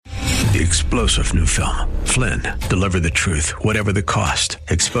The explosive new film, Flynn, deliver the truth, whatever the cost,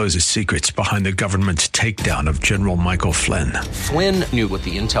 exposes secrets behind the government's takedown of General Michael Flynn. Flynn knew what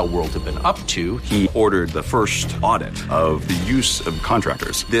the intel world had been up to. He ordered the first audit of the use of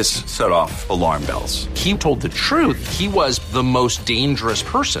contractors. This set off alarm bells. He told the truth. He was the most dangerous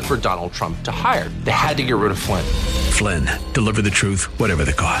person for Donald Trump to hire. They had to get rid of Flynn. Flynn, deliver the truth, whatever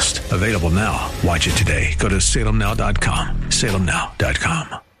the cost. Available now. Watch it today. Go to salemnow.com.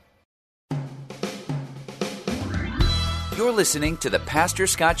 salemnow.com. You're listening to the Pastor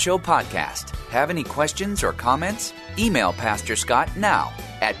Scott Show podcast. Have any questions or comments? Email Pastor Scott now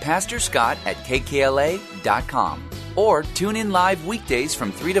at pastorscott@kkla.com or tune in live weekdays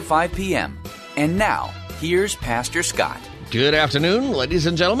from 3 to 5 p.m. And now, here's Pastor Scott. Good afternoon, ladies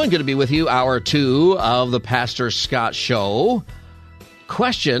and gentlemen. Good to be with you. Hour 2 of the Pastor Scott Show.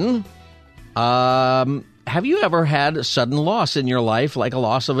 Question, have you ever had a sudden loss in your life, like a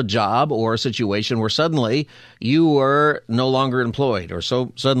loss of a job or a situation where suddenly you were no longer employed or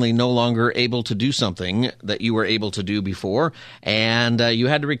so suddenly no longer able to do something that you were able to do before, and you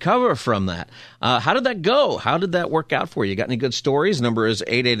had to recover from that? How did that go? How did that work out for you? Got any good stories? Number is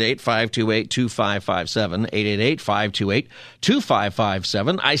 888-528-2557,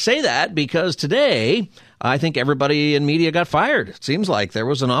 888-528-2557. I say that because today I think everybody in media got fired. It seems like there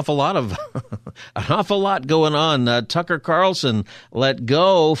was an awful lot going on. Tucker Carlson let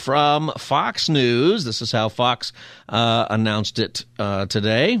go from Fox News. This is how Fox announced it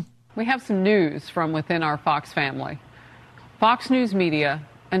today. We have some news from within our Fox family. Fox News Media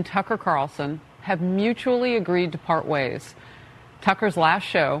and Tucker Carlson have mutually agreed to part ways. Tucker's last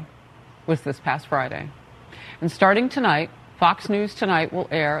show was this past Friday. And starting tonight, Fox News Tonight will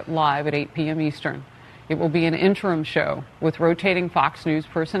air live at 8 p.m. Eastern. It will be an interim show with rotating Fox News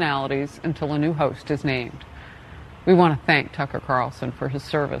personalities until a new host is named. We want to thank Tucker Carlson for his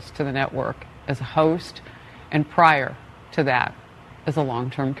service to the network as a host and prior to that as a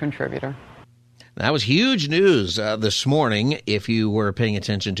long-term contributor. That was huge news this morning. If you were paying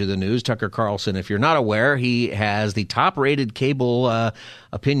attention to the news, Tucker Carlson, if you're not aware, he has the top-rated cable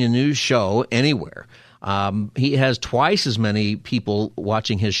opinion news show anywhere. He has twice as many people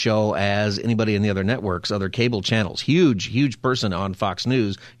watching his show as anybody in the other networks, other cable channels. Huge person on Fox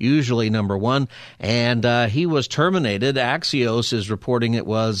News, usually number one. And he was terminated. Axios is reporting it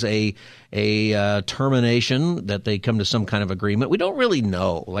was a termination, that they come to some kind of agreement. We don't really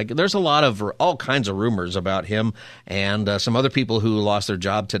know. Like, there's all kinds of rumors about him and some other people who lost their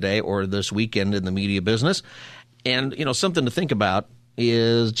job today or this weekend in the media business. And, something to think about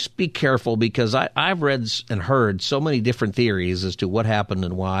is just be careful, because I've read and heard so many different theories as to what happened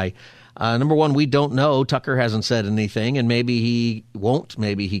and why. Number one, we don't know. Tucker hasn't said anything, and maybe he won't,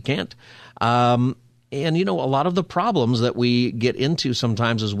 maybe he can't. And, a lot of the problems that we get into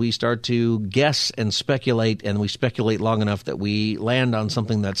sometimes is we start to guess and speculate, and we speculate long enough that we land on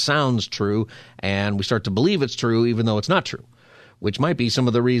something that sounds true, and we start to believe it's true even though it's not true, which might be some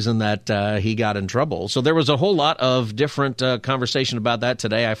of the reason that he got in trouble. So there was a whole lot of different conversation about that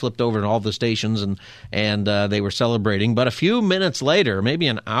today. I flipped over to all the stations, and they were celebrating. But a few minutes later, maybe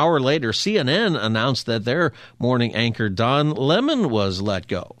an hour later, CNN announced that their morning anchor, Don Lemon, was let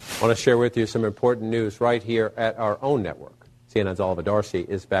go. I want to share with you some important news right here at our own network. CNN's Oliver Darcy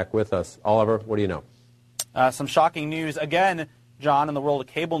is back with us. Oliver, what do you know? Some shocking news. Again, John, in the world of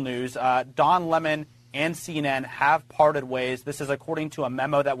cable news, Don Lemon and CNN have parted ways. This is according to a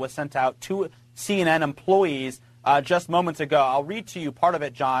memo that was sent out to CNN employees just moments ago. I'll read to you part of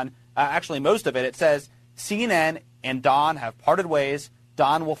it, John. Actually, most of it. It says, CNN and Don have parted ways.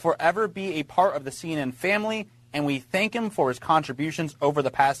 Don will forever be a part of the CNN family, and we thank him for his contributions over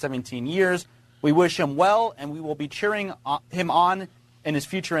the past 17 years. We wish him well, and we will be cheering him on in his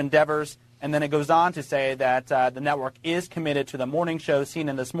future endeavors. And then it goes on to say that the network is committed to the morning show,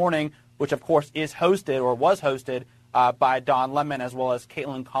 CNN This Morning, which, of course, is hosted or was hosted by Don Lemon, as well as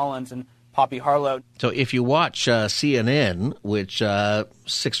Caitlin Collins and Poppy Harlow. So if you watch CNN, which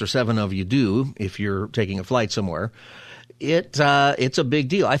 6 or 7 of you do if you're taking a flight somewhere, it's a big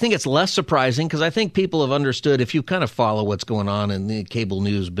deal. I think it's less surprising because I think people have understood, if you kind of follow what's going on in the cable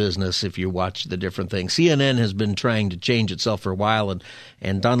news business, if you watch the different things. CNN has been trying to change itself for a while,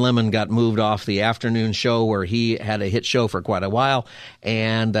 and Don Lemon got moved off the afternoon show where he had a hit show for quite a while,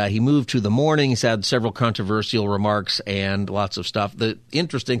 and he moved to the morning. He's had several controversial remarks and lots of stuff. The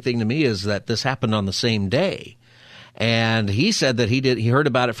interesting thing to me is that this happened on the same day. And he said that he heard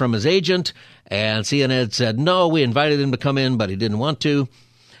about it from his agent, and CNN said, no, we invited him to come in, but he didn't want to.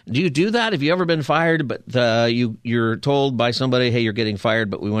 Do you do that? Have you ever been fired, but you're told by somebody, hey, you're getting fired,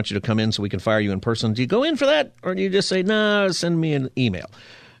 but we want you to come in so we can fire you in person? Do you go in for that, or do you just say, no, send me an email?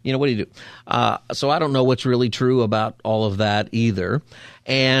 What do you do? So I don't know what's really true about all of that either.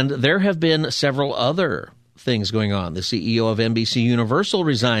 And there have been several other things going on. The CEO of NBC Universal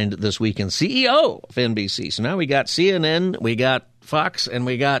resigned this weekend. CEO of NBC. So now we got CNN, we got Fox, and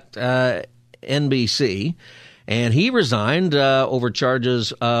we got NBC. And he resigned over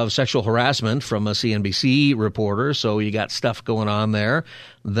charges of sexual harassment from a CNBC reporter. So you got stuff going on there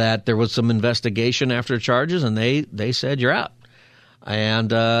that there was some investigation after charges, and they said you're out. And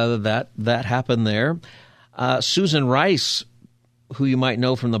that happened there. Susan Rice, who you might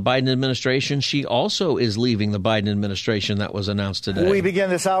know from the Biden administration, she also is leaving the Biden administration. That was announced today. We begin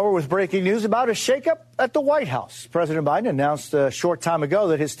this hour with breaking news about a shakeup at the White House. President Biden announced a short time ago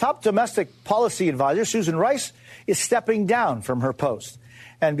that his top domestic policy advisor, Susan Rice, is stepping down from her post.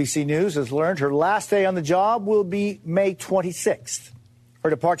 NBC News has learned her last day on the job will be May 26th. Her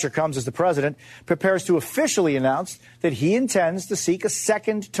departure comes as the president prepares to officially announce that he intends to seek a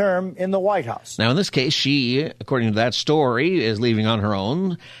second term in the White House. Now, in this case, she, according to that story, is leaving on her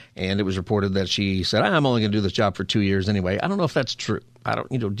own. And it was reported that she said, I'm only going to do this job for 2 years anyway. I don't know if that's true. I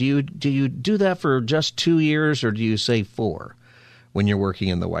don't, do you do that for just 2 years, or do you say 4 when you're working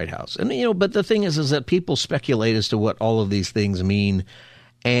in the White House? And, but the thing is that people speculate as to what all of these things mean.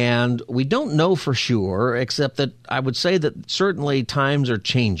 And we don't know for sure, except that I would say that certainly times are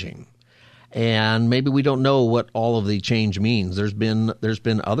changing. And maybe we don't know what all of the change means. There's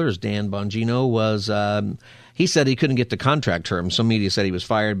been others. Dan Bongino was he said he couldn't get to contract terms. Some media said he was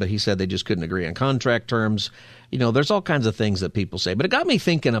fired, but he said they just couldn't agree on contract terms. There's all kinds of things that people say. But it got me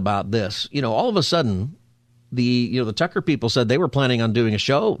thinking about this. All of a sudden, the Tucker people said they were planning on doing a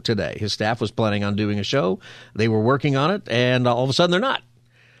show today. His staff was planning on doing a show. They were working on it, and all of a sudden they're not.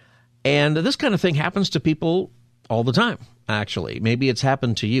 And this kind of thing happens to people all the time, actually. Maybe it's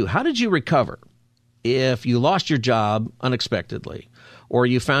happened to you. How did you recover if you lost your job unexpectedly, or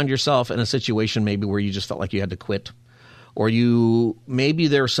you found yourself in a situation maybe where you just felt like you had to quit, or maybe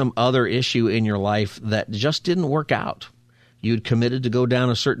there's some other issue in your life that just didn't work out? You'd committed to go down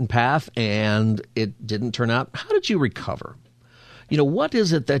a certain path and it didn't turn out. How did you recover? What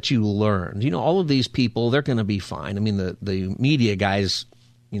is it that you learned? All of these people, they're going to be fine. I mean, the media guys,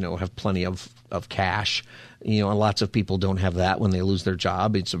 have plenty of cash, and lots of people don't have that when they lose their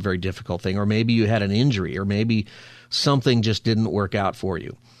job. It's a very difficult thing. Or maybe you had an injury, or maybe something just didn't work out for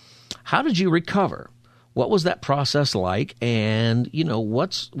you. How did you recover? What was that process like? And,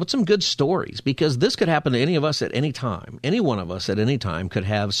 what's some good stories? Because this could happen to any of us at any time. Any one of us at any time could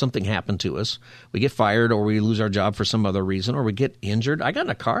have something happen to us. We get fired, or we lose our job for some other reason, or we get injured. I got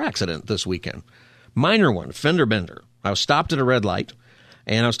in a car accident this weekend. Minor one, fender bender. I was stopped at a red light.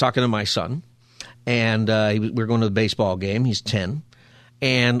 And I was talking to my son, and we were going to the baseball game. He's 10.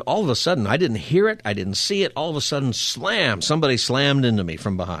 And all of a sudden, I didn't hear it. I didn't see it. All of a sudden, slam! Somebody slammed into me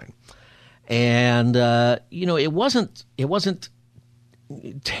from behind. And, it wasn't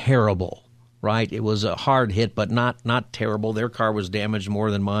terrible, right? It was a hard hit, but not terrible. Their car was damaged more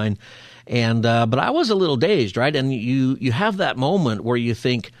than mine. And but I was a little dazed, right? And you have that moment where you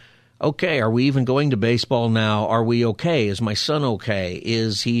think, okay, are we even going to baseball now? Are we okay? Is my son okay?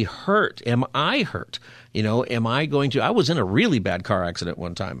 Is he hurt? Am I hurt? Am I going to? I was in a really bad car accident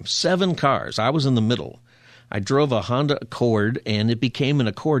one time. 7 cars. I was in the middle. I drove a Honda Accord, and it became an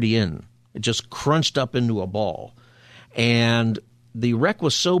accordion. It just crunched up into a ball. And the wreck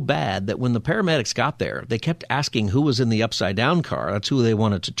was so bad that when the paramedics got there, they kept asking who was in the upside-down car. That's who they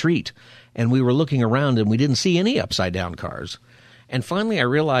wanted to treat. And we were looking around, and we didn't see any upside-down cars. And finally, I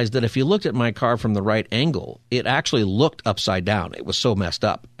realized that if you looked at my car from the right angle, it actually looked upside down. It was so messed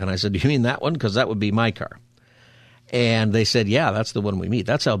up. And I said, do you mean that one? Because that would be my car. And they said, yeah, that's the one we meet.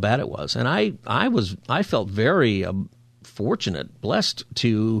 That's how bad it was. And I felt very fortunate, blessed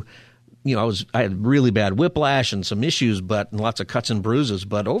to, I had really bad whiplash and some issues, but lots of cuts and bruises.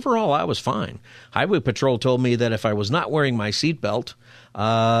 But overall, I was fine. Highway Patrol told me that if I was not wearing my seatbelt,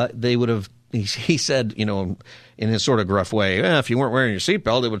 they would have. He said, in his sort of gruff way, if you weren't wearing your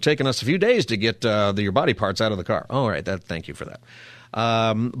seatbelt, it would have taken us a few days to get your body parts out of the car. All right, thank you for that.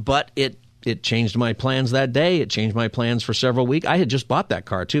 But it changed my plans that day. It changed my plans for several weeks. I had just bought that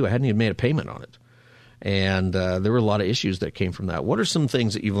car, too. I hadn't even made a payment on it. And there were a lot of issues that came from that. What are some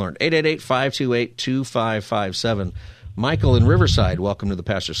things that you've learned? 888-528-2557. Michael in Riverside, welcome to the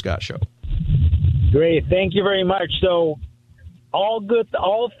Pastor Scott Show. Great. Thank you very much. So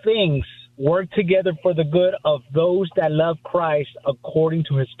all things work together for the good of those that love Christ according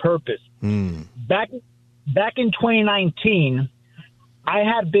to his purpose. Back in 2019, I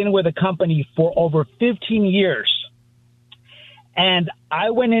had been with a company for over 15 years. And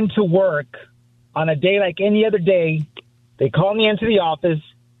I went into work on a day like any other day. They called me into the office.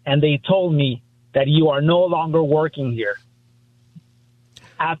 and they told me that you are no longer working here.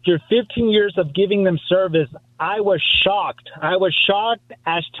 After 15 years of giving them service, I was shocked. I was shocked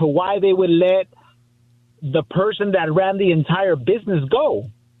as to why they would let the person that ran the entire business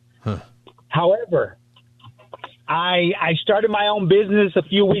go. Huh. However, I started my own business a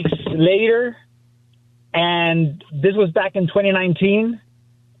few weeks later, and this was back in 2019.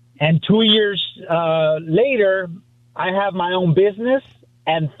 And 2 years later, I have my own business,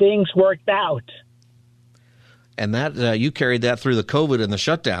 and things worked out. And that you carried that through the COVID and the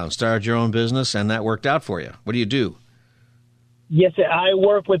shutdown, started your own business, and that worked out for you. What do you do? Yes, I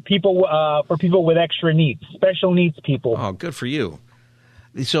work with people for people with extra needs, special needs people. Oh, good for you.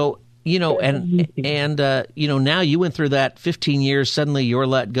 So, and now you went through that 15 years, suddenly you're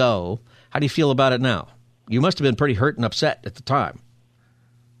let go. How do you feel about it now? You must have been pretty hurt and upset at the time.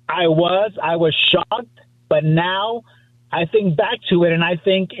 I was shocked, but now I think back to it, and I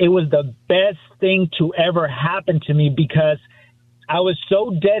think it was the best thing to ever happen to me because I was so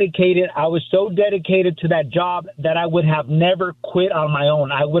dedicated. I was so dedicated to that job that I would have never quit on my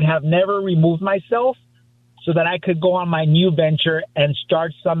own. I would have never removed myself so that I could go on my new venture and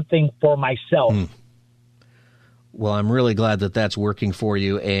start something for myself. Well, I'm really glad that that's working for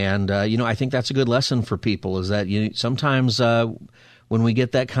you. And, I think that's a good lesson for people is that sometimes when we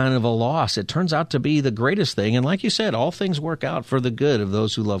get that kind of a loss, it turns out to be the greatest thing. And like you said, all things work out for the good of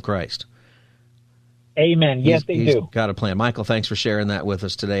those who love Christ. Amen. Yes, they do. Got a plan. Michael, thanks for sharing that with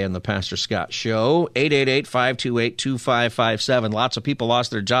us today on the Pastor Scott Show. 888-528-2557. Lots of people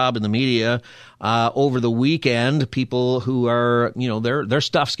lost their job in the media over the weekend. People who are, their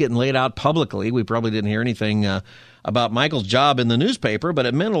stuff's getting laid out publicly. We probably didn't hear anything about Michael's job in the newspaper, but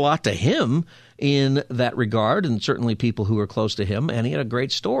it meant a lot to him in that regard, and certainly people who are close to him. And he had a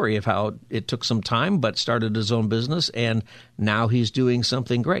great story of how it took some time, but started his own business, and now he's doing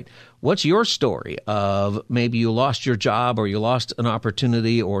something great. What's your story of maybe you lost your job or you lost an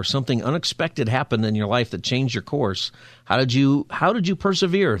opportunity or something unexpected happened in your life that changed your course? How did you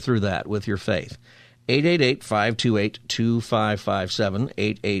persevere through that with your faith? 888-528-2557,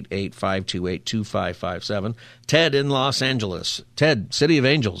 888-528-2557. Ted in Los Angeles. Ted, City of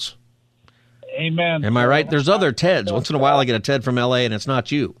Angels. Amen. Am I right? There's other Teds. Once in a while I get a Ted from L.A. and it's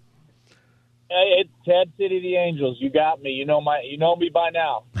not you. Hey, it's Ted, City of the Angels. You got me. You know me by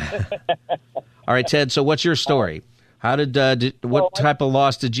now. All right, Ted, so what's your story? How what type of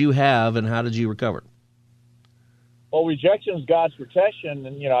loss did you have and how did you recover? Well, rejection is God's protection,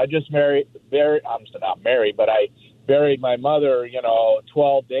 and I just I'm not married, but I buried my mother,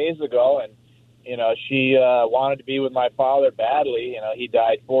 12 days ago, and she wanted to be with my father badly. He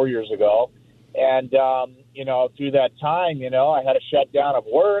died 4 years ago, and through that time, I had a shutdown of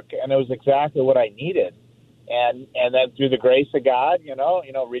work, and it was exactly what I needed, and then through the grace of God,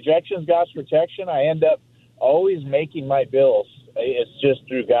 rejection is God's protection. I end up always making my bills. It's just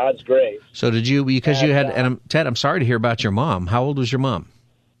through God's grace. So did you, Ted, I'm sorry to hear about your mom. How old was your mom?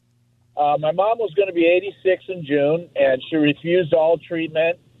 My mom was going to be 86 in June, and she refused all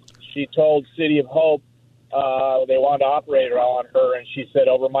treatment. She told City of Hope they wanted to operate on her, and she said,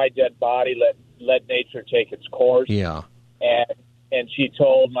 over my dead body, let nature take its course. Yeah. And she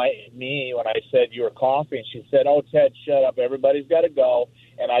told me when I said you were coughing, she said, oh, Ted, shut up. Everybody's got to go,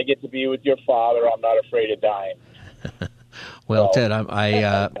 and I get to be with your father. I'm not afraid of dying. Well, Ted,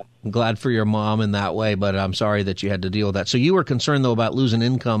 I'm glad for your mom in that way, but I'm sorry that you had to deal with that. So you were concerned, though, about losing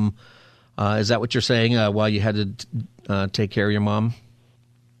income. Is that what you're saying, while you had to take care of your mom?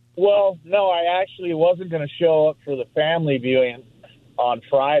 Well, no, I actually wasn't going to show up for the family viewing on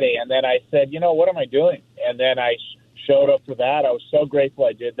Friday, and then I said, what am I doing? And then I showed up for that. I was so grateful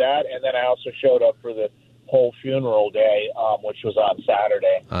I did that, and then I also showed up for the whole funeral day, which was on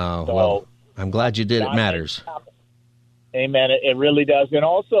Saturday. Oh, so, well, I'm glad you did. It matters. Amen. It really does. And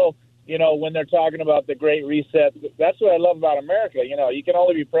also, when they're talking about the Great Reset, that's what I love about America. You can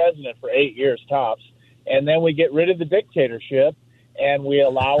only be president for 8 years tops, and then we get rid of the dictatorship, and we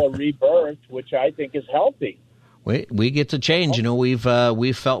allow a rebirth, which I think is healthy. We get to change.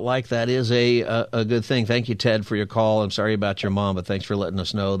 We've felt like that is a good thing. Thank you, Ted, for your call. I'm sorry about your mom, but thanks for letting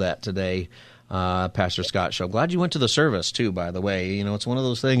us know that today. Pastor Scott Show. Glad you went to the service, too, by the way. It's one of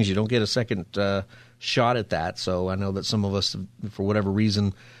those things, you don't get a second shot at that. So I know that some of us, for whatever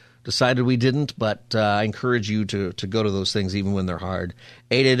reason, decided we didn't, but I encourage you to go to those things even when they're hard.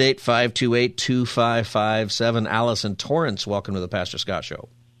 888-528-2557. Alice in Torrance, welcome to the Pastor Scott Show.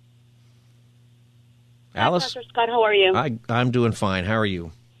 Alice? Hi, Pastor Scott, how are you? I'm doing fine. How are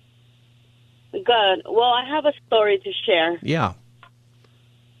you? Good. Well, I have a story to share. Yeah.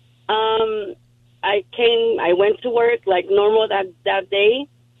 I went to work like normal that day,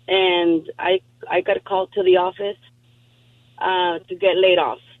 and I got called to the office to get laid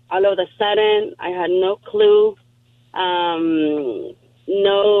off. All of a sudden, I had no clue. I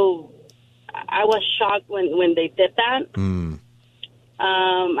was shocked when they did that.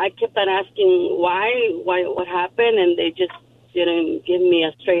 I kept on asking why, what happened, and they just didn't give me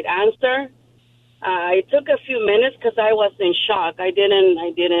a straight answer. It took a few minutes because I was in shock. I didn't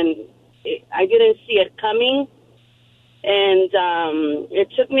see it coming, and it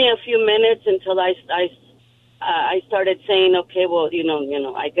took me a few minutes until I started saying, okay, well,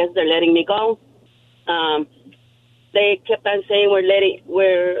 I guess they're letting me go. They kept on saying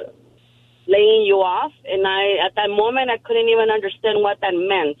we're laying you off, and at that moment I couldn't even understand what that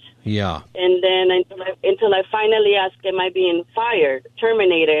meant. Yeah. And then until I finally asked, am I being fired,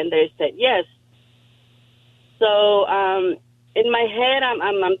 terminated, and they said yes. So in my head,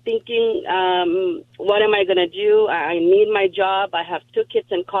 I'm thinking, what am I going to do? I need my job. I have 2 kids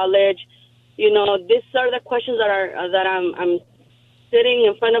in college. These are the questions that I'm sitting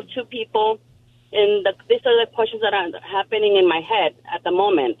in front of 2 people, and these are the questions that are happening in my head at the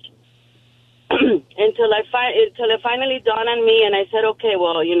moment. Until it finally dawned on me, and I said, okay,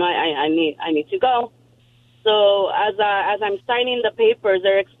 well, I need to go. So as I'm signing the papers,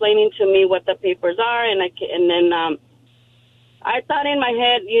 they're explaining to me what the papers are, and then I thought in my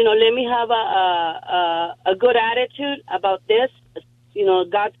head, let me have a good attitude about this.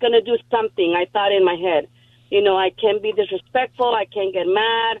 God's gonna do something. I thought in my head, I can't be disrespectful. I can't get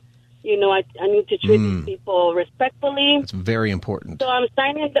mad. I need to treat these people respectfully. That's very important. So I'm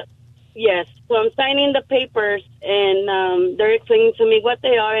signing the papers, and they're explaining to me what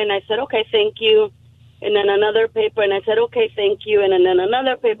they are, and I said, okay, thank you. And then another paper, and I said, okay, thank you. And then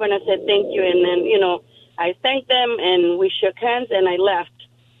another paper, and I said, thank you. And then, I thanked them, and we shook hands, and I left.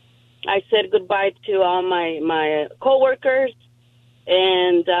 I said goodbye to all my coworkers,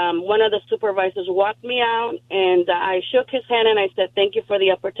 and one of the supervisors walked me out, and I shook his hand, and I said, thank you for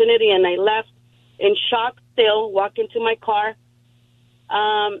the opportunity, and I left in shock still, walked into my car.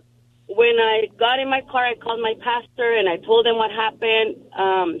 When I got in my car, I called my pastor, and I told him what happened.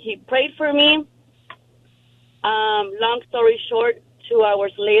 He prayed for me. Long story short, 2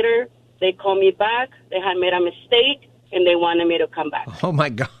 hours later, they called me back. They had made a mistake, and they wanted me to come back. Oh, my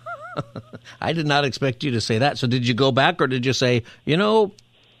God. I did not expect you to say that. So did you go back, or did you say,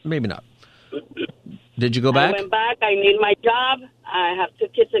 maybe not? Did you go back? I went back. I need my job. I have 2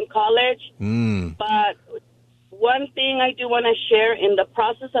 kids in college. But one thing I do want to share, in the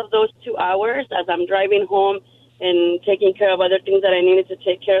process of those 2 hours, as I'm driving home and taking care of other things that I needed to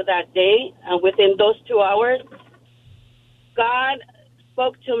take care of that day, within those 2 hours, God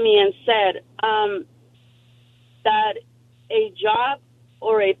spoke to me and said that a job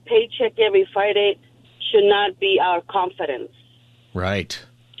or a paycheck every Friday should not be our confidence. Right.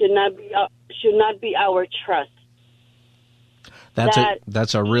 Should not be our trust.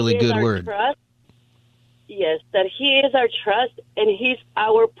 That's a really good word. Trust, yes, that He is our trust, and He's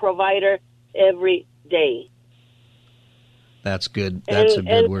our provider every day. That's good. That's a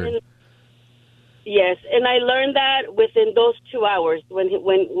good word. Yes, and I learned that within those 2 hours when he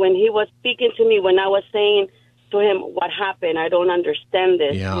was speaking to me, when I was saying to him, what happened? I don't understand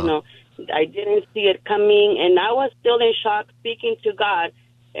this. Yeah. I didn't see it coming, and I was still in shock, speaking to God.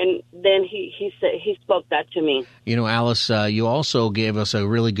 And then he spoke that to me. Alice, you also gave us a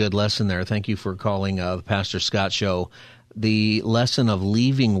really good lesson there. Thank you for calling the Pastor Scott Show. The lesson of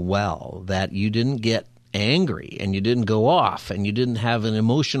leaving well, that you didn't get angry and you didn't go off and you didn't have an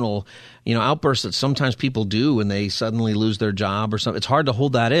emotional, outburst that sometimes people do when they suddenly lose their job or something. It's hard to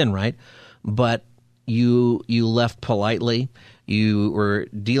hold that in, right? But you left politely. You were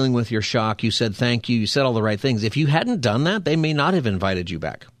dealing with your shock. You said thank you. You said all the right things. If you hadn't done that, they may not have invited you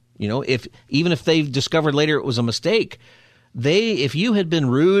back. Even if they've discovered later it was a mistake, if you had been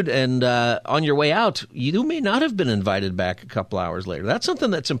rude and on your way out, you may not have been invited back a couple hours later. That's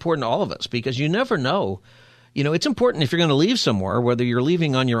something that's important to all of us, because you never know. It's important if you're going to leave somewhere, whether you're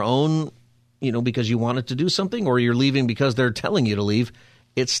leaving on your own, because you wanted to do something, or you're leaving because they're telling you to leave.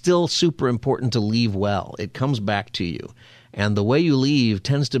 It's still super important to leave well. It comes back to you. And the way you leave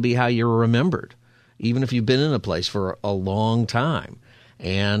tends to be how you're remembered, even if you've been in a place for a long time.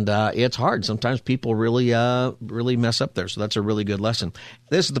 And it's hard. Sometimes people really mess up there. So that's a really good lesson.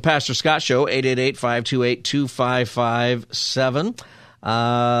 This is the Pastor Scott Show,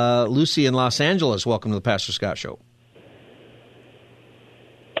 888-528-2557. Lucy in Los Angeles, welcome to the Pastor Scott Show.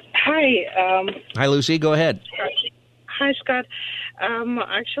 Hi. Hi, Lucy. Go ahead. Hi, Scott.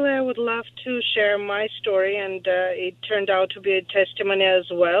 Actually, I would love to share my story, and it turned out to be a testimony as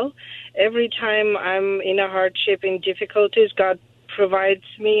well. Every time I'm in a hardship, in difficulties, God provides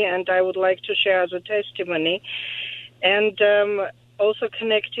me, and I would like to share as a testimony. And also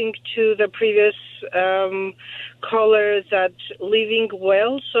connecting to the previous caller, that living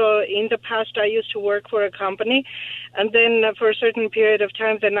well. So in the past, I used to work for a company, and then for a certain period of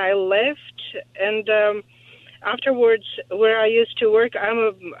time, then I left. And afterwards, where I used to work,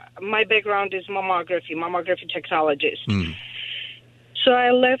 my background is mammography technologist. So I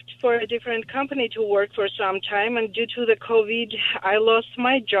left for a different company to work for some time, and due to the COVID, I lost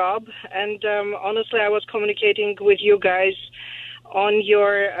my job. And honestly, I was communicating with you guys on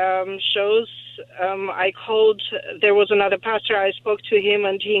your shows. I called, there was another pastor, I spoke to him,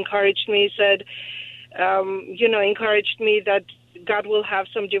 and he encouraged me, said, encouraged me that God will have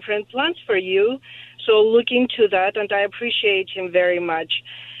some different plans for you. So look into that, and I appreciate him very much.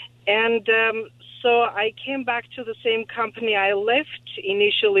 And so I came back to the same company I left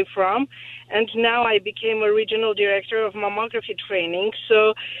initially from, and now I became a regional director of mammography training.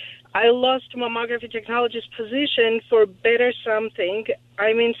 So I lost mammography technologist position for better something.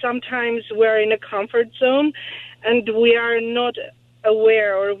 I mean, sometimes we're in a comfort zone, and we are not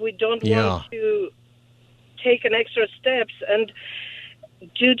aware, or we don't want to take an extra steps, and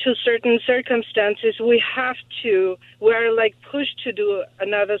due to certain circumstances, we're like pushed to do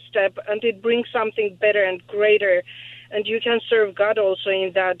another step, and it brings something better and greater. And you can serve God also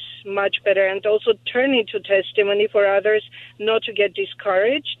in that much better, and also turn into testimony for others, not to get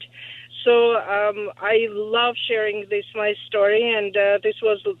discouraged. So I love sharing my story, and this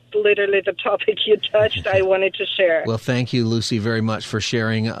was literally the topic you touched. I wanted to share. Well, thank you, Lucy, very much for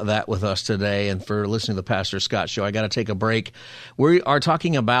sharing that with us today and for listening to the Pastor Scott Show. I got to take a break. We are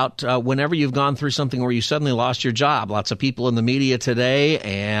talking about whenever you've gone through something where you suddenly lost your job. Lots of people in the media today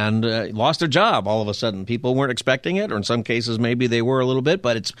and lost their job all of a sudden. People weren't expecting it, or in some cases maybe they were a little bit,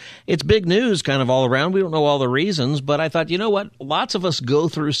 but it's big news kind of all around. We don't know all the reasons, but I thought, you know what? Lots of us go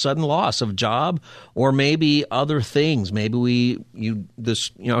through sudden loss of job, or maybe other things. Maybe I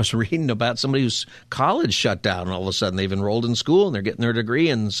was reading about somebody whose college shut down, and all of a sudden they've enrolled in school and they're getting their degree,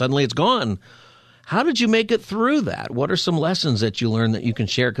 and suddenly it's gone. How did you make it through that? What are some lessons that you learned that you can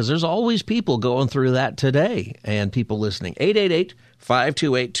share? Because there's always people going through that today, and people listening.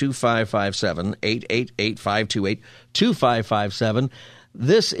 888-528-2557, 888-528-2557.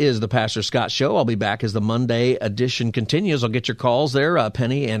 This is the Pastor Scott Show. I'll be back as the Monday edition continues. I'll get your calls there,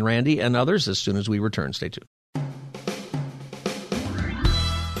 Penny and Randy and others, as soon as we return. Stay tuned.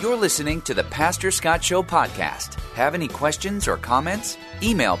 You're listening to the Pastor Scott Show podcast. Have any questions or comments?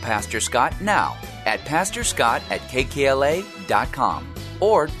 Email Pastor Scott now at pastorscott@kkla.com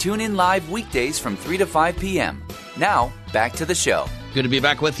or tune in live weekdays from 3 to 5 p.m. Now, back to the show. Good to be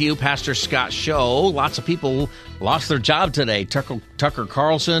back with you, Pastor Scott Show. Lots of people lost their job today. Tucker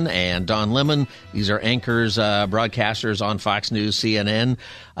Carlson and Don Lemon. These are anchors, broadcasters on Fox News, CNN,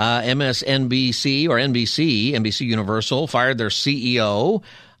 MSNBC or NBC Universal fired their CEO.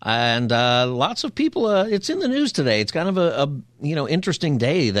 And lots of people, it's in the news today. It's kind of a interesting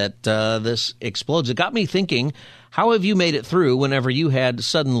day that this explodes. It got me thinking, how have you made it through whenever you had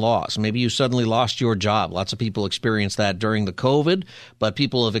sudden loss? Maybe you suddenly lost your job. Lots of people experienced that during the COVID, but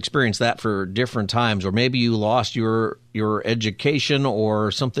people have experienced that for different times. Or maybe you lost your education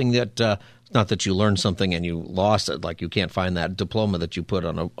or something that not that you learned something and you lost it, like you can't find that diploma that you put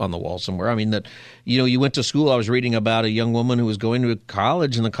on the wall somewhere. I mean, that you went to school. I was reading about a young woman who was going to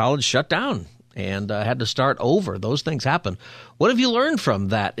college, and the college shut down and had to start over. Those things happen. What have you learned from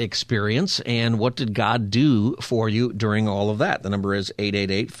that experience, and what did God do for you during all of that? The number is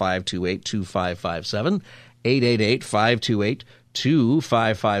 888-528-2557,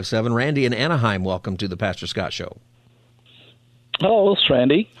 888-528-2557. Randy in Anaheim, welcome to the Pastor Scott Show. Hello, it's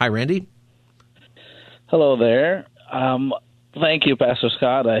Randy. Hi, Randy. Hello there. Thank you, Pastor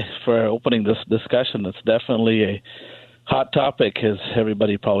Scott, for opening this discussion. It's definitely a hot topic, as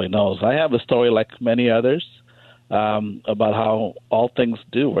everybody probably knows. I have a story like many others about how all things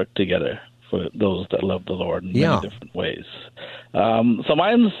do work together for those that love the Lord in many different ways. So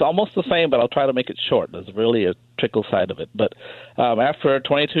mine's almost the same, but I'll try to make it short. There's really a trickle side of it. But after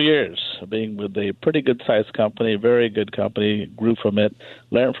 22 years of being with a pretty good-sized company, very good company, grew from it,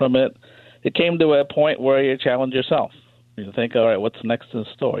 learned from it, it came to a point where you challenge yourself. You think, all right, what's next in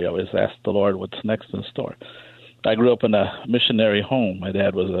store? You always ask the Lord, what's next in store? I grew up in a missionary home. My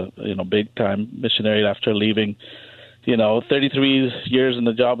dad was a big-time missionary after leaving, 33 years in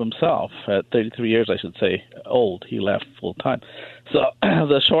the job himself. At 33 years, I should say, old, he left full-time. So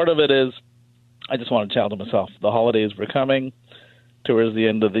the short of it is, I just want to challenge myself. The holidays were coming towards the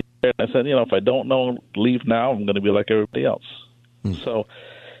end of the year, and I said, if I don't leave now, I'm going to be like everybody else. So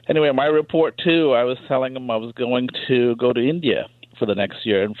anyway, my report, too, I was telling him I was going to go to India for the next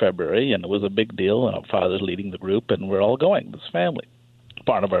year in February, and it was a big deal. And our father's leading the group, and we're all going, this family,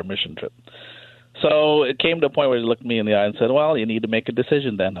 part of our mission trip. So it came to a point where he looked me in the eye and said, well, you need to make a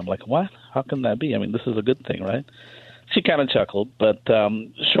decision then. I'm like, what? How can that be? I mean, this is a good thing, right? She kind of chuckled, but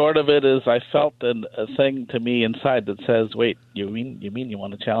short of it is I felt a thing to me inside that says, wait, you mean you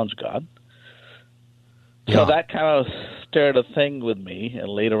want to challenge God? Yeah. So that kind of stirred a thing with me, and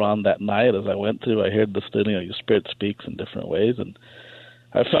later on that night as I went through, I heard this, your spirit speaks in different ways, and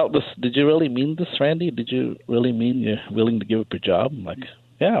I felt this, did you really mean this, Randy? Did you really mean you're willing to give up your job? I'm like,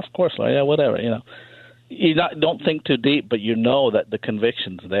 yeah, of course, yeah, whatever, You don't think too deep, but you know that the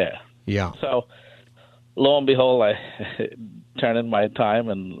conviction's there. Yeah. So lo and behold, I turned in my time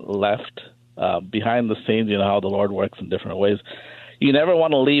and left. Behind the scenes, how the Lord works in different ways. You never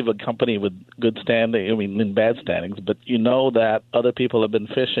want to leave a company with good standing, in bad standings, but you know that other people have been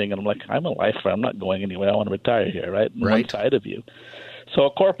fishing, and I'm like, I'm a lifer. I'm not going anywhere. I want to retire here, right? Right. One side of you. So a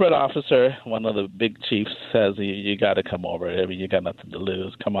corporate officer, one of the big chiefs, says, you got to come over. You got nothing to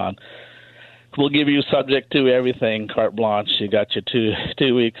lose. Come on. We'll give you subject to everything, carte blanche. You got your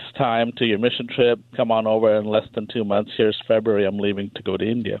two weeks time to your mission trip. Come on over in less than 2 months. Here's February. I'm leaving to go to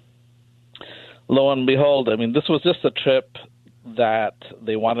India. Lo and behold, this was just a trip that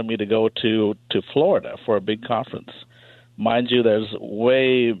they wanted me to go to Florida for a big conference. Mind you, there's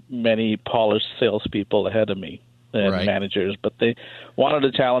way many polished salespeople ahead of me and managers, but they wanted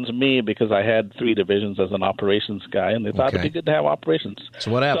to challenge me because I had 3 divisions as an operations guy, and they thought it'd be good to have operations.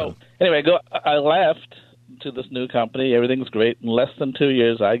 So what happened? So, anyway, I left to this new company. Everything's great. In less than 2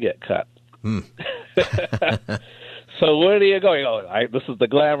 years, I get cut. So where do you go? This is the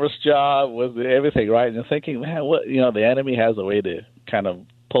glamorous job with everything, right? And you're thinking, man, what? The enemy has a way to kind of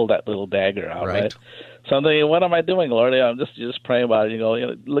pull that little dagger out, right? So I'm thinking, what am I doing, Lord? I'm just praying about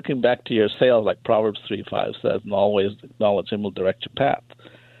it. Looking back to your sales, like Proverbs 3:5 says, and always acknowledge Him will direct your path.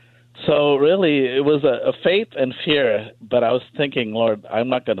 So really, it was a faith and fear, but I was thinking, Lord, I'm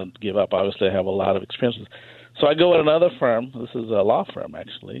not going to give up. Obviously, I have a lot of experiences. So I go with another firm. This is a law firm,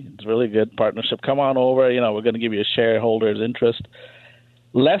 actually. It's a really good partnership. Come on over. We're going to give you a shareholder's interest.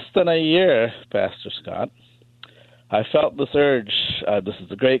 Less than a year, Pastor Scott, I felt this urge. This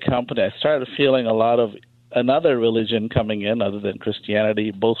is a great company. I started feeling a lot of another religion coming in other than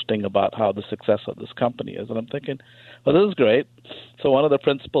Christianity, boasting about how the success of this company is. And I'm thinking, well, this is great. So one of the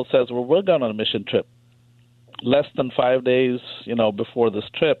principals says, well, we're going on a mission trip. Less than 5 days, before this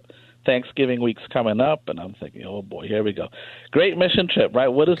trip, Thanksgiving week's coming up, and I'm thinking, oh boy, here we go. Great mission trip, right?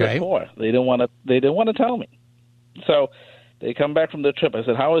 What is it for? They didn't want to tell me. So they come back from their trip. I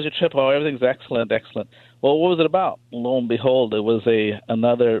said, how was your trip? Oh, everything's excellent. Well, what was it about? Lo and behold, it was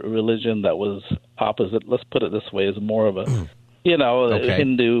another religion that was opposite. Let's put it this way, is more of a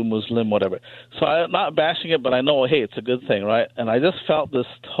Hindu, Muslim, whatever. So I'm not bashing it, but I know, hey, it's a good thing, right? And I just felt this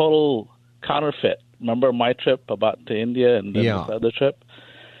total counterfeit. Remember my trip to India and then this other trip?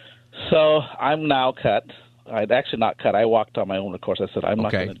 So I'm now cut. I'd actually not cut. I walked on my own, of course. I said, I'm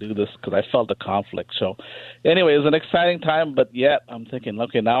not going to do this because I felt a conflict. So anyway, it was an exciting time, but yet I'm thinking,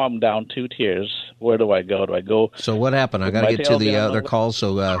 okay, now I'm down 2 tiers. Where do I go? So what happened? I got to get to the other call.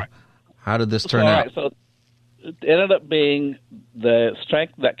 So how did this turn out? So it ended up being the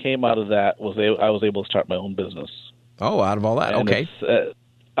strength that came out of that was I was able to start my own business. Oh, out of all that. Okay.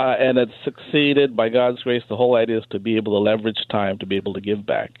 And it's succeeded by God's grace. The whole idea is to be able to leverage time to be able to give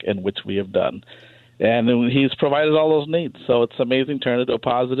back, and which we have done. And He's provided all those needs. So it's amazing, turned into a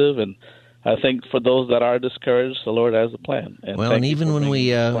positive. And I think for those that are discouraged, the Lord has a plan. And even when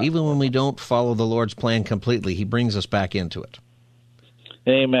we don't follow the Lord's plan completely, He brings us back into it.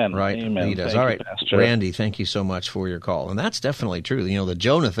 Amen. Right. Amen. He does. Thank all right, you, Pastor. Randy, thank you so much for your call. And that's definitely true. The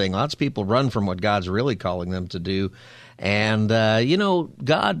Jonah thing, lots of people run from what God's really calling them to do. And,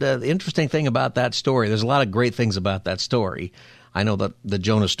 God, the interesting thing about that story, there's a lot of great things about that story. I know that the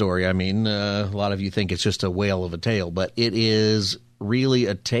Jonah story, a lot of you think it's just a whale of a tale, but it is really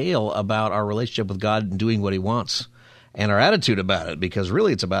a tale about our relationship with God and doing what He wants and our attitude about it, because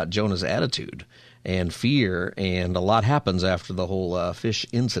really it's about Jonah's attitude and fear, and a lot happens after the whole fish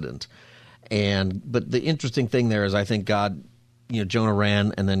incident. But the interesting thing there is I think God, Jonah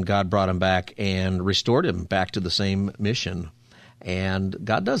ran, and then God brought him back and restored him back to the same mission. And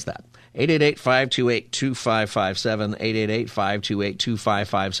God does that. 888-528-2557,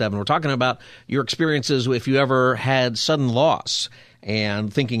 888-528-2557. We're talking about your experiences if you ever had sudden loss,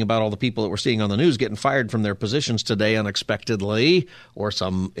 and thinking about all the people that we're seeing on the news getting fired from their positions today unexpectedly, or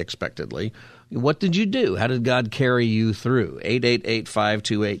some expectedly. What did you do? How did God carry you through?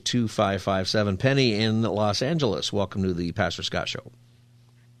 888-528-2557. Penny in Los Angeles. Welcome to the Pastor Scott Show.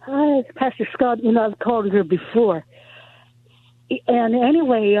 Hi, it's Pastor Scott. I've called here before. And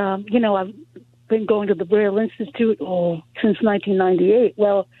anyway, I've been going to the Braille Institute since 1998.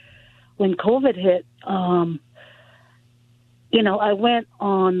 Well, when COVID hit, I went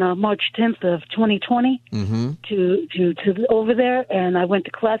on March 10th of 2020 to over there, and I went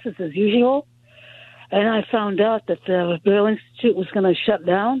to classes as usual. And I found out that the Braille Institute was going to shut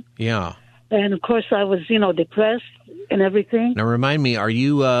down. Yeah. And, of course, I was, depressed and everything. Now, remind me, are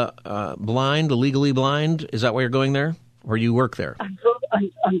you blind, legally blind? Is that why you're going there? Or you work there? I'm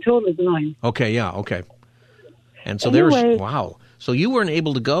totally blind. Okay, yeah, okay. And so anyway, wow. So you weren't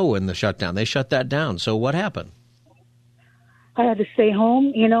able to go in the shutdown. They shut that down. So what happened? I had to stay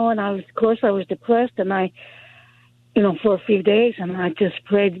home, and I was depressed, and I, for a few days, and I just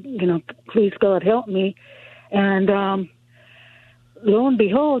prayed, please God help me. And lo and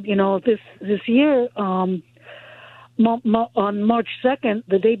behold, this year, on March 2nd,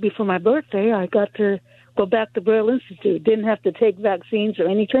 the day before my birthday, I got to go back to Braille Institute. Didn't have to take vaccines or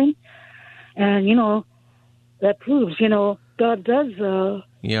anything. And, that proves, God does,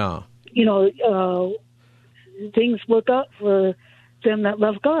 things work out for them that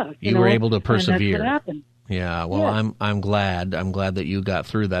love God. You were able to persevere. And that's what happened. Yeah, well, I'm glad. I'm glad that you got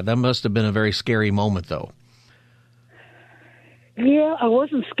through that. That must have been a very scary moment, though. Yeah, I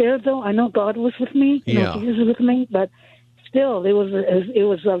wasn't scared, though. I know God was with me. Jesus was with me, but still, it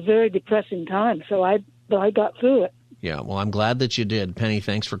was a very depressing time. So I got through it. Yeah, well, I'm glad that you did. Penny,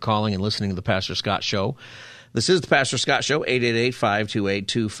 thanks for calling and listening to the Pastor Scott Show. This is the Pastor Scott Show,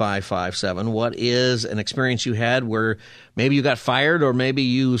 888-528-2557. What is an experience you had where maybe you got fired or maybe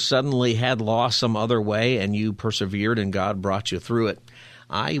you suddenly had lost some other way and you persevered and God brought you through it?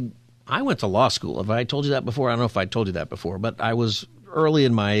 I went to law school. Have I told you that before? I don't know if I told you that before, but I was early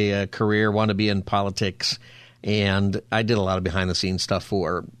in my career, wanted to be in politics, and I did a lot of behind-the-scenes stuff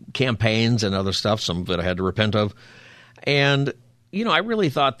for campaigns and other stuff, some of it I had to repent of. And, I really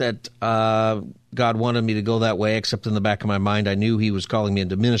thought that God wanted me to go that way, except in the back of my mind, I knew he was calling me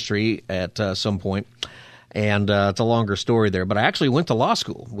into ministry at some point. And it's a longer story there. But I actually went to law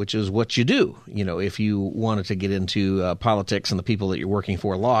school, which is what you do, if you wanted to get into politics and the people that you're working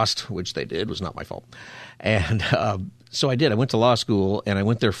for lost, which they did, was not my fault. And so I did. I went to law school, and I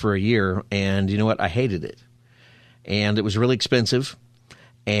went there for a year. And you know what? I hated it. And it was really expensive.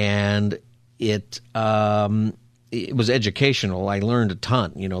 And it was educational. I learned a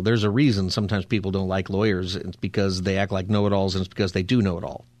ton. There's a reason sometimes people don't like lawyers. It's because they act like know-it-alls, and it's because they do know it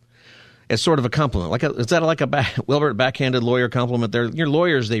all. It's sort of a compliment. Is that like a Wilbert backhanded lawyer compliment? Your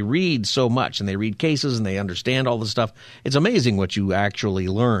lawyers, they read so much, and they read cases, and they understand all the stuff. It's amazing what you actually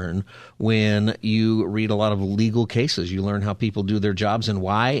learn when you read a lot of legal cases. You learn how people do their jobs and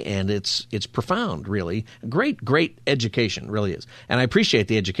why, and it's profound, really. Great education, really is. And I appreciate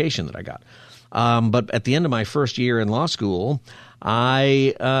the education that I got. But at the end of my first year in law school,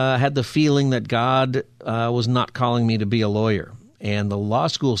 I had the feeling that God was not calling me to be a lawyer. And the law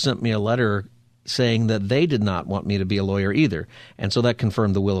school sent me a letter saying that they did not want me to be a lawyer either. And so that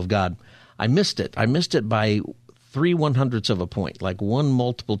confirmed the will of God. I missed it. I missed it by 3/100ths of a point, like one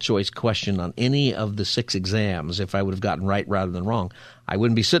multiple choice question on any of the 6 exams. If I would have gotten right rather than wrong, I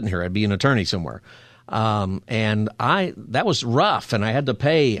wouldn't be sitting here. I'd be an attorney somewhere. And that was rough, and I had to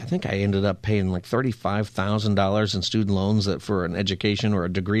pay, I think I ended up paying like $35,000 in student loans that for an education or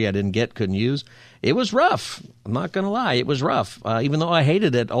a degree I couldn't use. It was rough. I'm not going to lie. It was rough. Even though I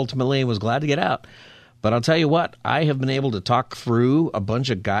hated it, ultimately I was glad to get out. But I'll tell you what, I have been able to talk through a bunch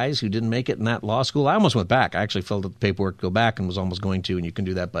of guys who didn't make it in that law school. I almost went back. I actually filled out the paperwork to go back and was almost going to, and you can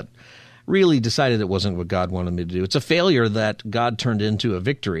do that, but really decided it wasn't what God wanted me to do. It's a failure that God turned into a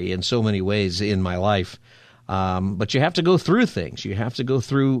victory in so many ways in my life. But you have to go through things. You have to go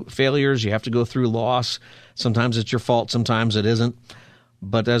through failures. You have to go through loss. Sometimes it's your fault. Sometimes it isn't.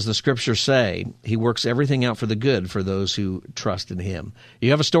 But as the scriptures say, he works everything out for the good for those who trust in him.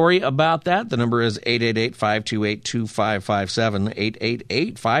 You have a story about that? The number is 888-528-2557,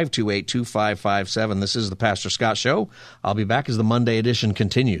 888-528-2557. This is the Pastor Scott Show. I'll be back as the Monday edition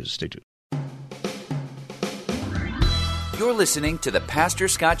continues. Stay tuned. You're listening to the Pastor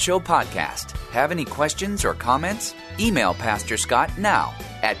Scott Show podcast. Have any questions or comments? Email Pastor Scott now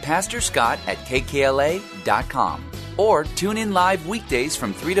at pastorscott@kkla.com. Or tune in live weekdays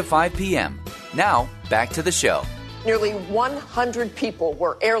from 3 to 5 p.m. Now, back to the show. Nearly 100 people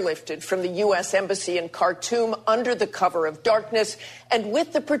were airlifted from the U.S. Embassy in Khartoum under the cover of darkness and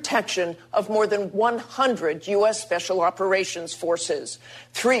with the protection of more than 100 U.S. Special Operations Forces.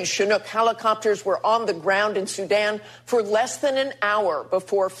 3 Chinook helicopters were on the ground in Sudan for less than an hour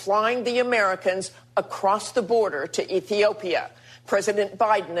before flying the Americans across the border to Ethiopia. President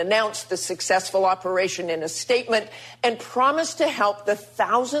Biden announced the successful operation in a statement and promised to help the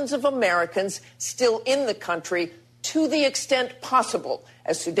thousands of Americans still in the country to the extent possible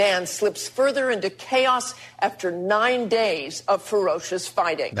as Sudan slips further into chaos after 9 days of ferocious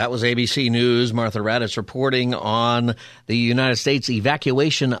fighting. That was ABC News. Martha Raddatz reporting on the United States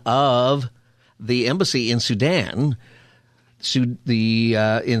evacuation of the embassy in Sudan.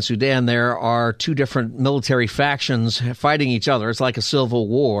 In Sudan, there are two different military factions fighting each other. It's like a civil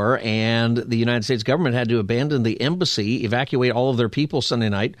war, and the United States government had to abandon the embassy, evacuate all of their people Sunday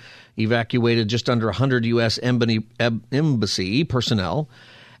night, evacuated just under 100 U.S. embassy personnel,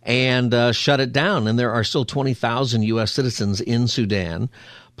 and shut it down. And there are still 20,000 U.S. citizens in Sudan.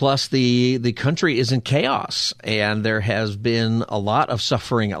 Plus, the country is in chaos, and there has been a lot of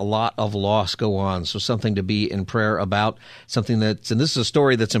suffering, a lot of loss go on. So something to be in prayer about, and this is a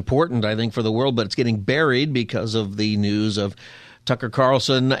story that's important, I think, for the world, but it's getting buried because of the news of Tucker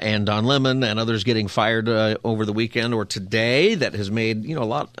Carlson and Don Lemon and others getting fired over the weekend or today. That has made, a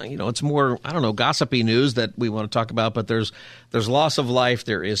lot, it's more, gossipy news that we want to talk about, but there's loss of life.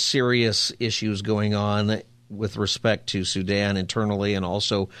 There is serious issues going on with respect to Sudan internally and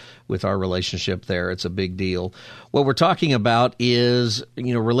also with our relationship there. It's a big deal. What we're talking about is,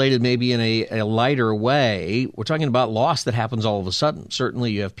 related maybe in a lighter way. We're talking about loss that happens all of a sudden.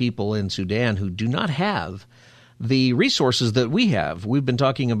 Certainly you have people in Sudan who do not have the resources that we have. We've been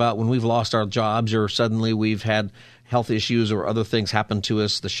talking about when we've lost our jobs or suddenly we've had health issues or other things happen to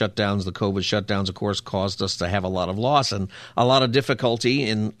us. The shutdowns, the COVID shutdowns, of course, caused us to have a lot of loss and a lot of difficulty.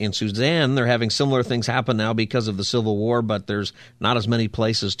 In Sudan, they're having similar things happen now because of the civil war, but there's not as many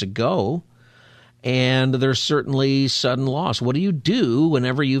places to go. And there's certainly sudden loss. What do you do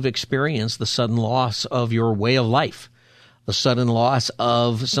whenever you've experienced the sudden loss of your way of life? The sudden loss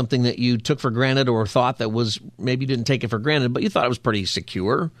of something that you took for granted or thought that was, maybe you didn't take it for granted, but you thought it was pretty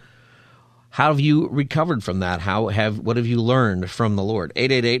secure. How have you recovered from that? What have you learned from the Lord?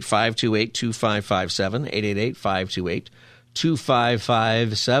 888-528-2557,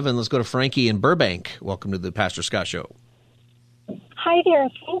 888-528-2557. Let's go to Frankie in Burbank. Welcome to the Pastor Scott Show. Hi there.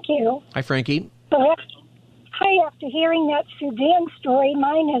 Thank you. Hi, Frankie. Hi. After hearing that Sudan story,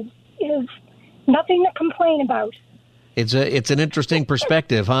 mine is nothing to complain about. It's an interesting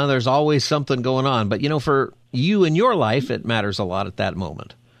perspective, huh? There's always something going on. But, for you in your life, it matters a lot at that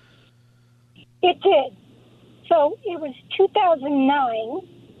moment. It did. So it was 2009,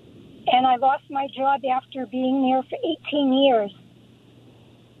 and I lost my job after being there for 18 years.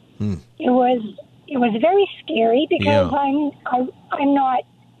 It was very scary because I'm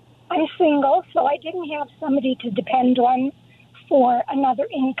single, so I didn't have somebody to depend on for another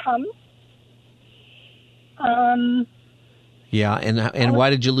income. And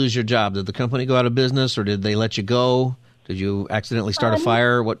why did you lose your job? Did the company go out of business, or did they let you go? Did you accidentally start a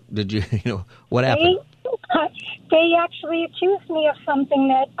fire? What did you, what happened? They actually accused me of something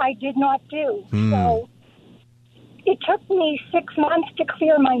that I did not do. So it took me 6 months to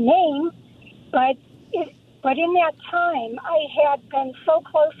clear my name, but in that time, I had been so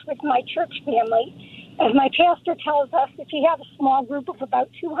close with my church family. As my pastor tells us, if you have a small group of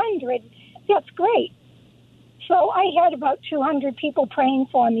about 200, that's great. So I had about 200 people praying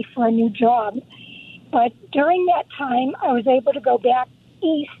for me for a new job. But during that time, I was able to go back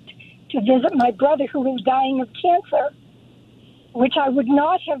east to visit my brother who was dying of cancer, which I would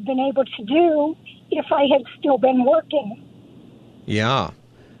not have been able to do if I had still been working. Yeah,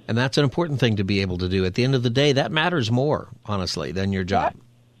 and that's an important thing to be able to do. At the end of the day, that matters more, honestly, than your job.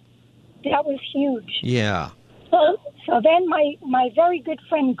 That was huge. Yeah. So then my very good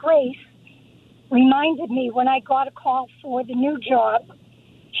friend Grace reminded me when I got a call for the new job.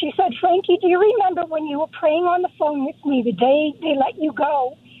 She said, Frankie, do you remember when you were praying on the phone with me the day they let you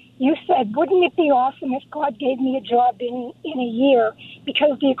go? You said, wouldn't it be awesome if God gave me a job in a year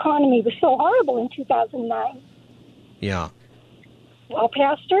because the economy was so horrible in 2009? Yeah. Well,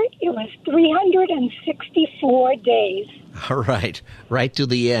 Pastor, it was 364 days. All right. Right to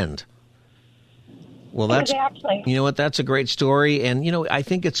the end. Well, that's exactly. You know what? That's a great story, and I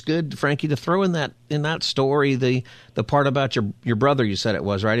think it's good, Frankie, to throw in that story the part about your brother. You said it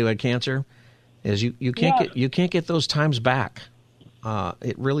was right who had cancer. Is you can't get those times back.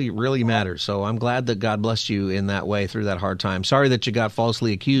 It really matters. So I'm glad that God blessed you in that way through that hard time. Sorry that you got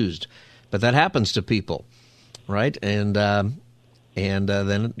falsely accused, but that happens to people, right? And then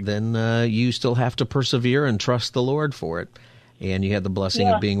you still have to persevere and trust the Lord for it. And you had the blessing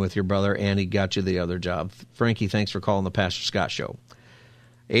of being with your brother, and he got you the other job. Frankie, thanks for calling the Pastor Scott Show.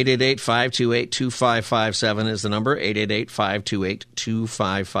 888-528-2557 is the number,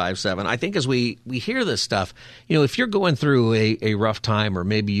 888-528-2557. I think as we hear this stuff, if you're going through a rough time, or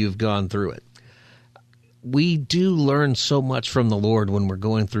maybe you've gone through it, we do learn so much from the Lord when we're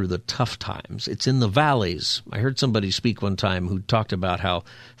going through the tough times. It's in the valleys. I heard somebody speak one time who talked about how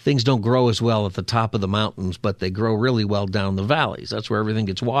things don't grow as well at the top of the mountains, but they grow really well down the valleys. That's where everything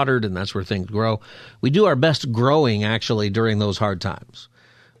gets watered, and that's where things grow. We do our best growing, actually, during those hard times.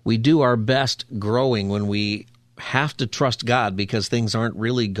 We do our best growing when we have to trust God because things aren't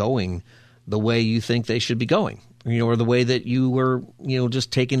really going the way you think they should be going. Or the way that you were,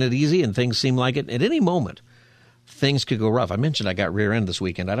 just taking it easy and things seem like it. At any moment, things could go rough. I mentioned I got rear-ended this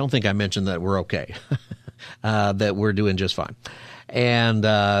weekend. I don't think I mentioned that we're okay, that we're doing just fine. And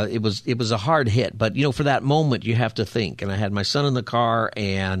it was a hard hit. But, for that moment, you have to think. And I had my son in the car,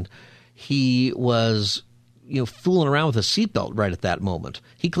 and he was fooling around with a seatbelt right at that moment.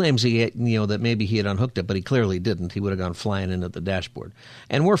 He claims that maybe he had unhooked it, but he clearly didn't. He would have gone flying in at the dashboard.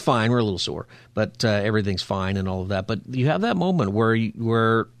 And we're fine. We're a little sore, but everything's fine and all of that. But you have that moment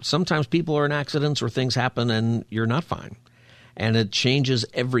where sometimes people are in accidents or things happen and you're not fine. And it changes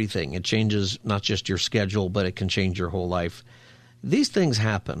everything. It changes not just your schedule, but it can change your whole life. These things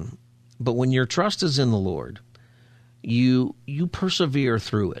happen, but when your trust is in the Lord, you persevere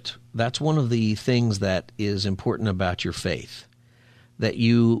through it. That's one of the things that is important about your faith, that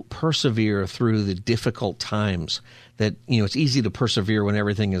you persevere through the difficult times. That it's easy to persevere when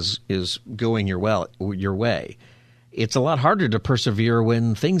everything is going your way. It's a lot harder to persevere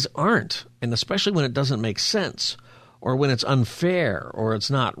when things aren't, and especially when it doesn't make sense, or when it's unfair, or it's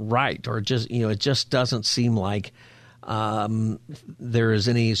not right, or it just doesn't seem like there is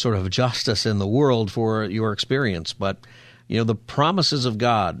any sort of justice in the world for your experience. But, the promises of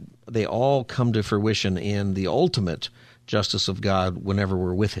God, they all come to fruition in the ultimate justice of God whenever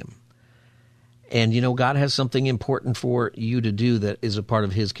we're with him. And, God has something important for you to do that is a part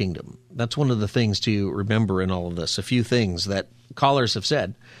of his kingdom. That's one of the things to remember in all of this. A few things that callers have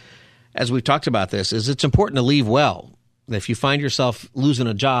said, as we've talked about this, is it's important to leave well. If you find yourself losing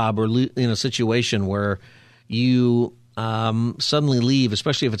a job or in a situation where you suddenly leave,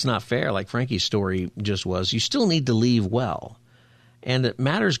 especially if it's not fair, like Frankie's story just was, you still need to leave well. And it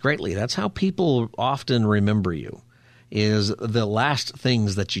matters greatly. That's how people often remember you, is the last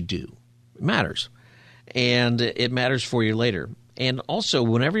things that you do. It matters. And it matters for you later. And also,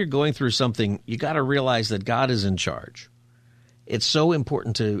 whenever you're going through something, you got to realize that God is in charge. It's so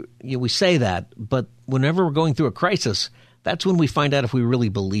important to, we say that, but whenever we're going through a crisis, that's when we find out if we really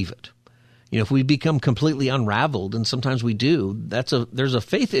believe it. If we become completely unraveled, and sometimes we do, there's a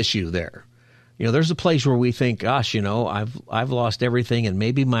faith issue there. There's a place where we think, gosh, I've lost everything, and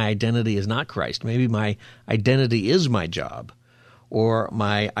maybe my identity is not Christ. Maybe my identity is my job, or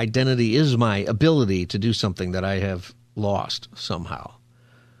my identity is my ability to do something that I have lost somehow.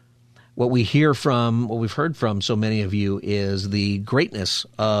 What we've heard from so many of you is the greatness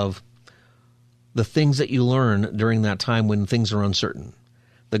of the things that you learn during that time when things are uncertain.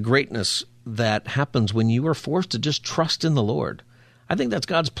 The greatness that happens when you are forced to just trust in the Lord. I think that's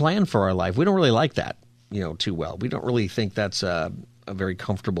God's plan for our life. We don't really like that, too well. We don't really think that's a very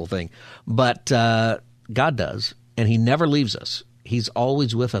comfortable thing. But God does, and he never leaves us. He's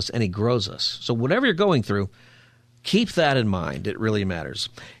always with us, and he grows us. So whatever you're going through, keep that in mind. It really matters.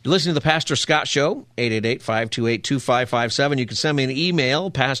 You're listening to The Pastor Scott Show, 888-528-2557. You can send me an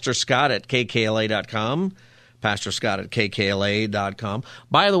email, pastorscott@kkla.com. pastorscott@kkla.com.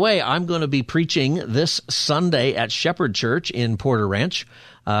 By the way, I'm going to be preaching this Sunday at Shepherd Church in Porter Ranch.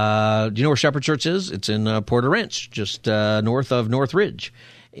 Do you know where Shepherd Church is? It's in Porter Ranch, just north of Northridge,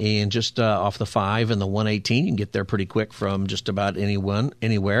 and just off the 5 and the 118. You can get there pretty quick from just about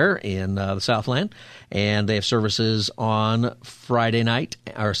anywhere in the Southland. And they have services on Saturday night.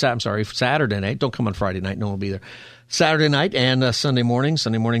 Don't come on Friday night. No one will be there. Saturday night and Sunday morning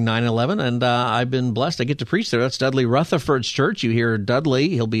 9/11, and I've been blessed. I get to preach there. That's Dudley Rutherford's church. You hear Dudley.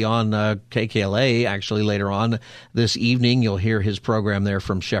 He'll be on KKLA actually later on this evening. You'll hear his program there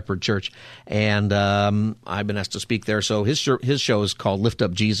from Shepherd Church, and I've been asked to speak there. So his show is called Lift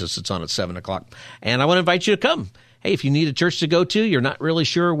Up Jesus. It's on at 7 o'clock, and I want to invite you to come. Hey, if you need a church to go to, you're not really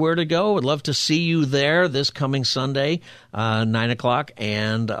sure where to go, I'd love to see you there this coming Sunday, 9 o'clock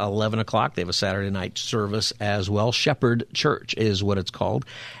and 11 o'clock. They have a Saturday night service as well. Shepherd Church is what it's called.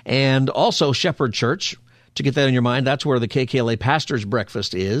 And also Shepherd Church, to get that in your mind, that's where the KKLA Pastors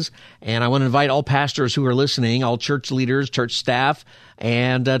Breakfast is. And I want to invite all pastors who are listening, all church leaders, church staff,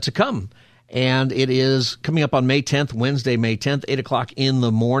 and to come And it is coming up on May 10th, Wednesday, May 10th, 8 o'clock in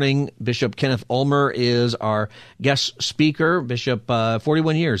the morning. Bishop Kenneth Ulmer is our guest speaker. Bishop,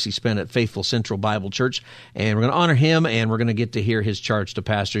 41 years he spent at Faithful Central Bible Church. And we're going to honor him, and we're going to get to hear his charge to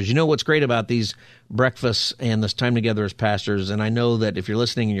pastors. You know what's great about these breakfasts and this time together as pastors, and I know that if you're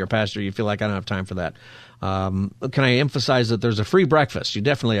listening and you're a pastor, you feel like I don't have time for that. Can I emphasize that there's a free breakfast? You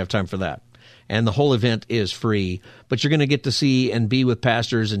definitely have time for that. And the whole event is free, but you're going to get to see and be with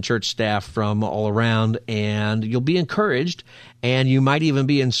pastors and church staff from all around, and you'll be encouraged, and you might even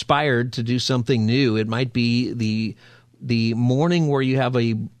be inspired to do something new. It might be the morning where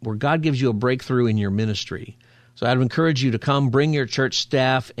God gives you a breakthrough in your ministry. So I'd encourage you to come, bring your church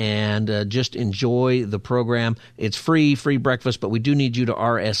staff, and just enjoy the program. It's free breakfast, but we do need you to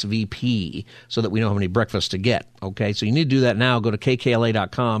RSVP so that we know how many breakfasts to get. Okay, so you need to do that now. Go to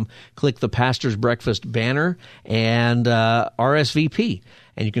kkla.com, click the Pastor's Breakfast banner, and RSVP.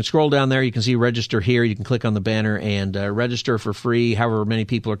 And you can scroll down there. You can see register here. You can click on the banner and register for free, however many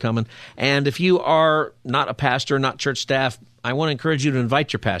people are coming. And if you are not a pastor, not church staff, I want to encourage you to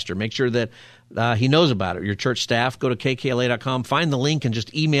invite your pastor. Make sure that he knows about it. Your church staff, go to kkla.com, find the link and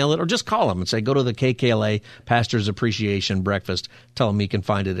just email it, or just call him and say, go to the KKLA Pastor's Appreciation Breakfast. Tell him he can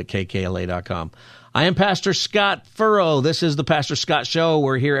find it at kkla.com. I am Pastor Scott Furrow. This is the Pastor Scott Show.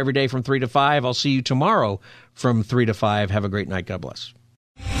 We're here every day from 3 to 5. I'll see you tomorrow from 3 to 5. Have a great night. God bless.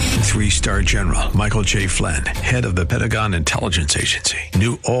 3-star General Michael J. Flynn, head of the Pentagon Intelligence Agency,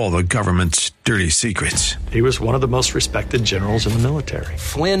 knew all the government's dirty secrets. He was one of the most respected generals in the military.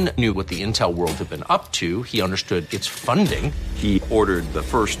 Flynn knew what the intel world had been up to. He understood its funding. He ordered the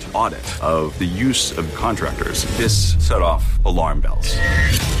first audit of the use of contractors. This set off alarm bells.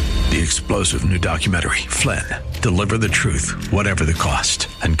 The explosive new documentary, Flynn, Deliver the Truth, Whatever the Cost,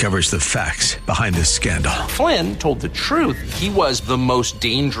 uncovers the facts behind this scandal. Flynn told the truth. He was the most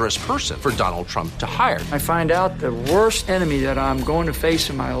dangerous person for Donald Trump to hire. I find out the worst enemy that I'm going to face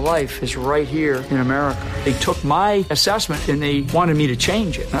in my life is right here in America. They took my assessment and they wanted me to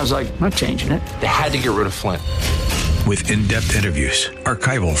change it. And I was like, I'm not changing it. They had to get rid of Flynn. With in-depth interviews,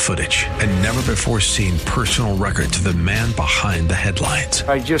 archival footage, and never-before-seen personal records of the man behind the headlines.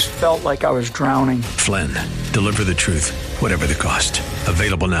 I just felt like I was drowning. Flynn, Deliver the Truth, Whatever the Cost.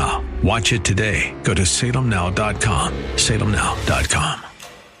 Available now. Watch it today. Go to salemnow.com. salemnow.com.